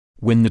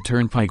When the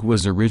turnpike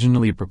was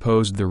originally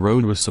proposed, the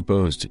road was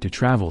supposed to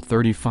travel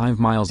 35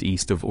 miles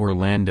east of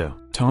Orlando.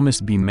 Thomas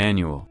B.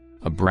 Manuel,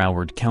 a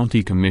Broward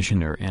County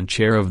Commissioner and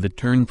chair of the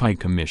Turnpike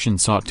Commission,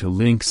 sought to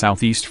link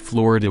southeast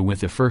Florida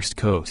with the First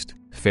Coast.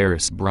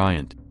 Ferris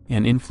Bryant,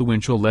 an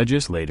influential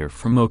legislator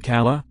from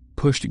Ocala,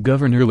 pushed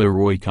Governor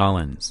LeRoy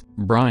Collins.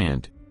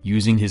 Bryant,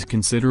 using his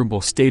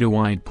considerable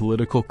statewide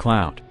political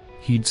clout,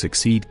 he'd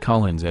succeed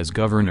Collins as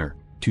governor,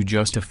 to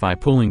justify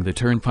pulling the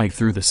turnpike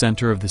through the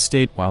center of the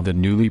state while the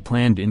newly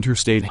planned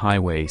Interstate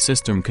Highway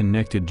system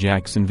connected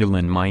Jacksonville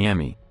and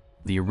Miami.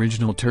 The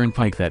original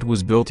turnpike that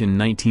was built in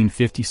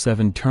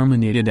 1957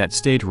 terminated at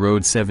State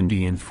Road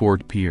 70 in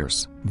Fort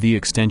Pierce. The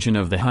extension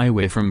of the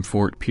highway from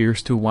Fort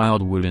Pierce to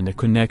Wildwood and a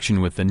connection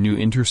with the new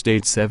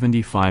Interstate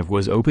 75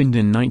 was opened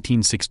in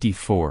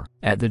 1964.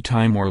 At the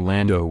time,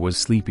 Orlando was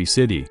Sleepy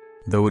City,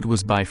 though it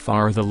was by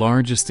far the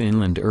largest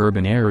inland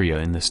urban area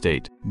in the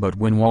state. But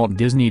when Walt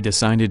Disney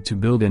decided to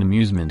build an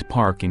amusement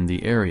park in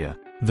the area,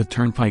 the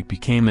turnpike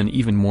became an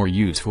even more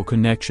useful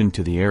connection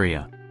to the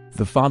area.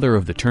 The father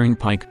of the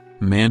turnpike,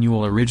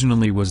 Manuel,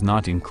 originally was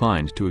not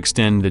inclined to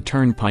extend the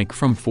turnpike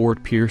from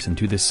Fort Pierce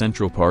into the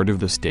central part of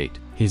the state.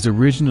 His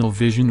original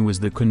vision was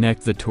to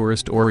connect the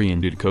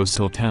tourist-oriented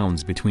coastal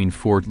towns between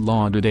Fort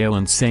Lauderdale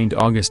and St.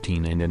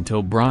 Augustine, and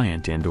until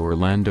Bryant and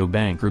Orlando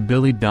banker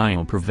Billy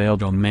Dial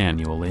prevailed on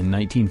Manuel in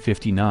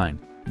 1959,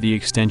 the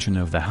extension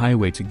of the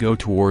highway to go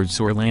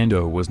towards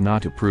Orlando was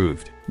not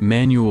approved.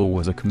 Manuel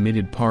was a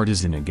committed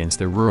partisan against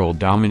the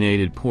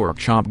rural-dominated pork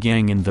chop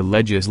gang in the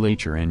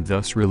legislature, and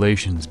thus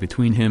relations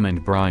between him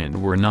and Bryant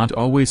were not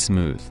always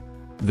smooth.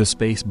 The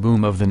space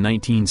boom of the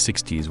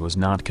 1960s was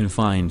not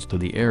confined to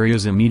the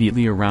areas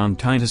immediately around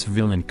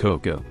Titusville and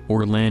Cocoa.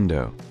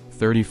 Orlando,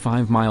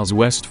 35 miles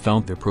west,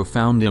 felt the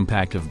profound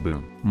impact of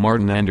boom.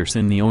 Martin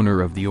Anderson, the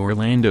owner of the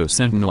Orlando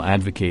Sentinel,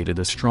 advocated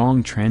a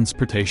strong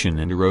transportation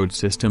and road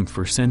system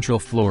for Central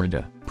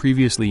Florida.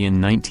 Previously,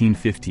 in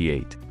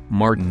 1958,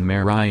 Martin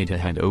Marietta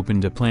had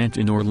opened a plant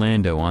in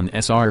Orlando on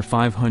SR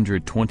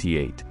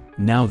 528.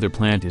 Now the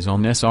plant is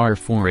on SR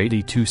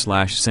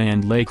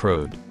 482/Sand Lake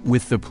Road.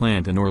 With the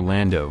plant in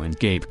Orlando and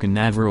Cape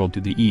Canaveral to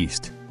the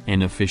east,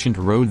 an efficient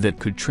road that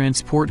could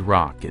transport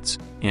rockets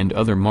and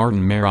other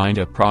Martin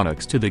Marietta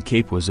products to the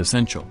Cape was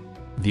essential.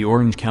 The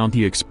Orange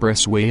County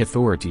Expressway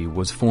Authority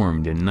was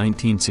formed in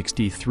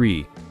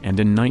 1963, and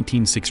in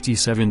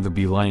 1967 the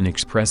Beeline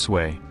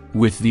Expressway,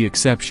 with the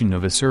exception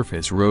of a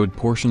surface road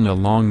portion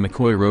along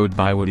McCoy Road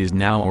by what is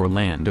now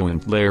Orlando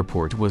and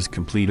Airport, was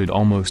completed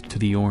almost to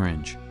the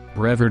Orange,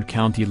 Brevard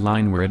County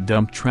line, where it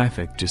dumped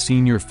traffic to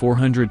Senior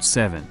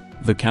 407.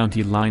 The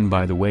county line,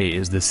 by the way,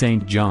 is the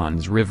St.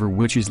 Johns River,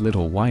 which is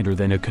little wider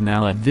than a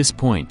canal at this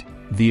point.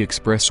 The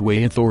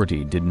Expressway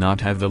Authority did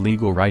not have the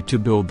legal right to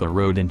build the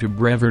road into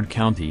Brevard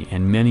County,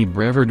 and many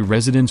Brevard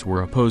residents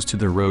were opposed to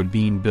the road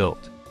being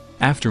built.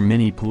 After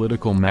many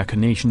political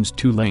machinations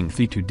too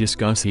lengthy to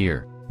discuss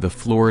here, the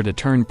Florida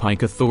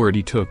Turnpike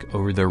Authority took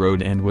over the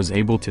road and was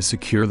able to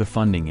secure the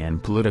funding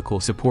and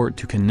political support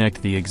to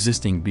connect the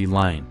existing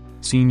Beeline,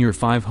 Senior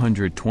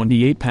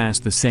 528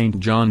 past the St.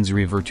 Johns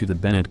River to the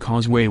Bennett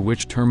Causeway,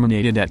 which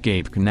terminated at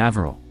Cape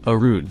Canaveral. A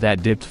route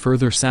that dipped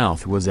further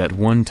south was at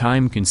one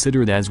time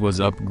considered, as was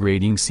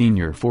upgrading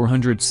Senior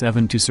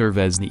 407 to serve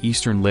as the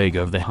eastern leg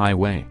of the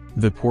highway.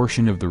 The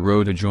portion of the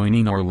road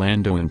adjoining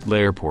Orlando and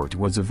Airport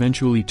was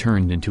eventually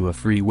turned into a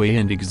freeway,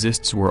 and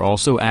exits were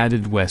also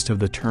added west of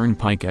the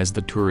turnpike as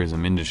the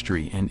tourism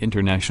industry and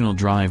International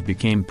Drive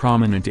became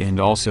prominent, and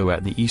also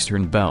at the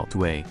Eastern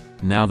Beltway,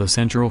 now the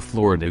Central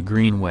Florida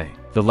Greenway.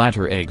 The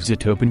latter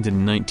exit opened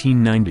in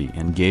 1990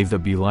 and gave the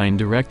Beeline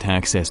direct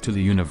access to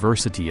the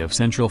University of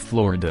Central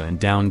Florida and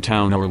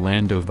downtown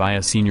Orlando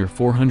via Senior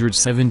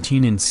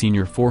 417 and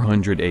Senior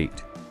 408.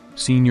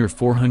 Senior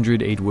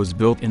 408 was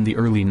built in the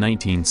early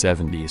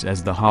 1970s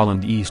as the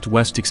Holland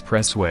East-West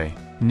Expressway,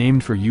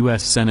 named for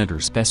U.S. Senator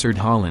Spessard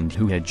Holland,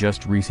 who had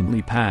just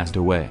recently passed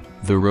away.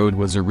 The road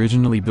was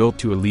originally built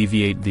to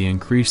alleviate the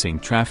increasing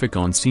traffic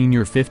on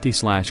Senior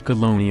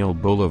 50/Colonial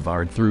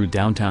Boulevard through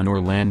downtown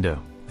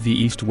Orlando. The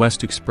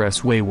East-West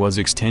Expressway was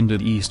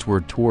extended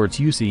eastward towards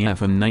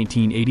UCF in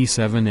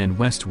 1987 and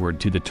westward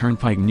to the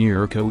Turnpike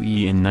near Coe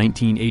in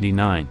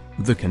 1989.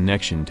 The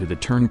connection to the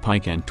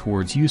Turnpike and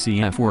towards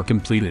UCF were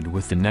completed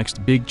with the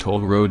next big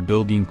toll road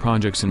building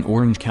projects in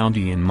Orange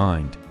County in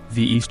mind.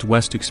 The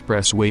East-West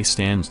Expressway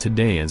stands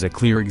today as a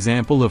clear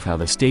example of how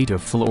the state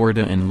of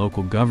Florida and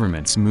local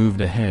governments moved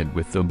ahead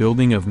with the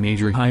building of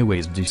major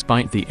highways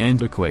despite the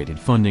antiquated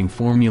funding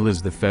formulas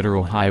the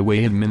Federal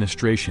Highway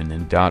Administration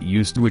and DOT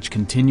used, which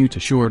continue to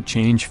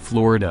shortchange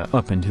Florida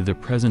up into the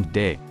present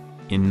day.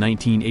 In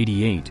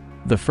 1988,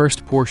 the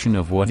first portion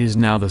of what is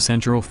now the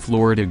Central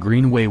Florida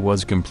Greenway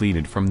was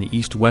completed from the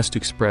East-West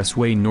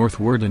Expressway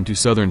northward into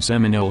southern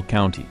Seminole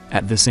County.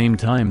 At the same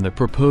time, the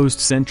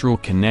proposed Central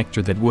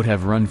Connector that would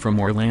have run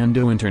from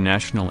Orlando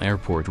International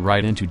Airport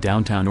right into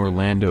downtown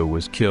Orlando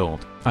was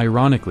killed.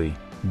 Ironically,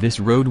 this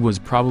road was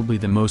probably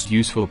the most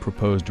useful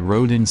proposed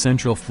road in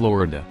Central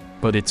Florida,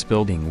 but its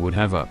building would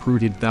have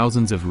uprooted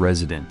thousands of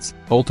residents.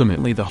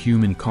 Ultimately, the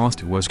human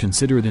cost was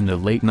considered in the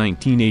late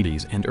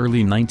 1980s and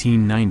early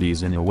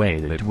 1990s in a way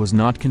that it was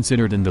not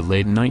considered in the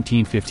late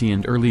 1950s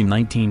and early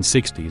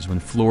 1960s, when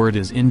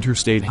Florida's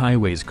interstate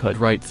highways cut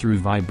right through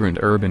vibrant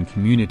urban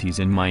communities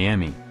in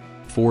Miami,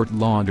 Fort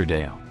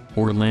Lauderdale,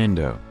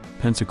 Orlando,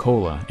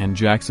 Pensacola, and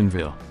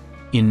Jacksonville.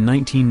 In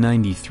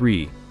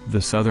 1993,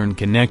 the southern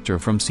connector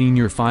from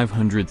Senior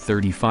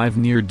 535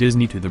 near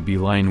Disney to the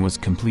B-Line was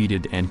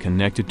completed and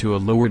connected to a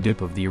lower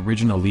dip of the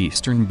original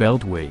Eastern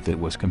Beltway that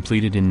was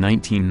completed in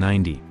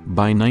 1990.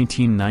 By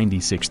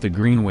 1996, the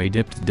Greenway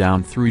dipped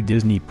down through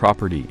Disney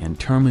property and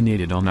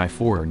terminated on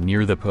I-4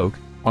 near the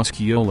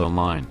Ocala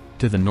line.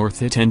 To the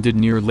north, it ended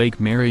near Lake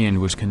Mary and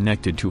was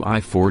connected to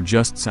I-4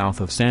 just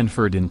south of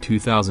Sanford in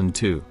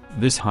 2002.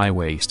 This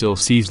highway still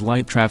sees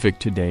light traffic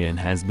today and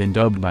has been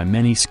dubbed by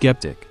many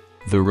skeptics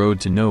the road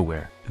to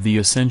nowhere. The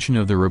ascension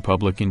of the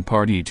Republican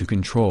Party to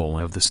control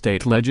of the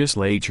state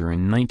legislature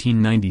in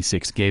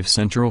 1996 gave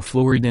Central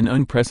Florida an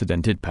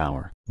unprecedented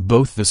power.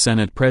 Both the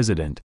Senate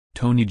President,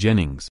 Tony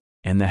Jennings,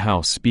 and the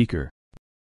House Speaker,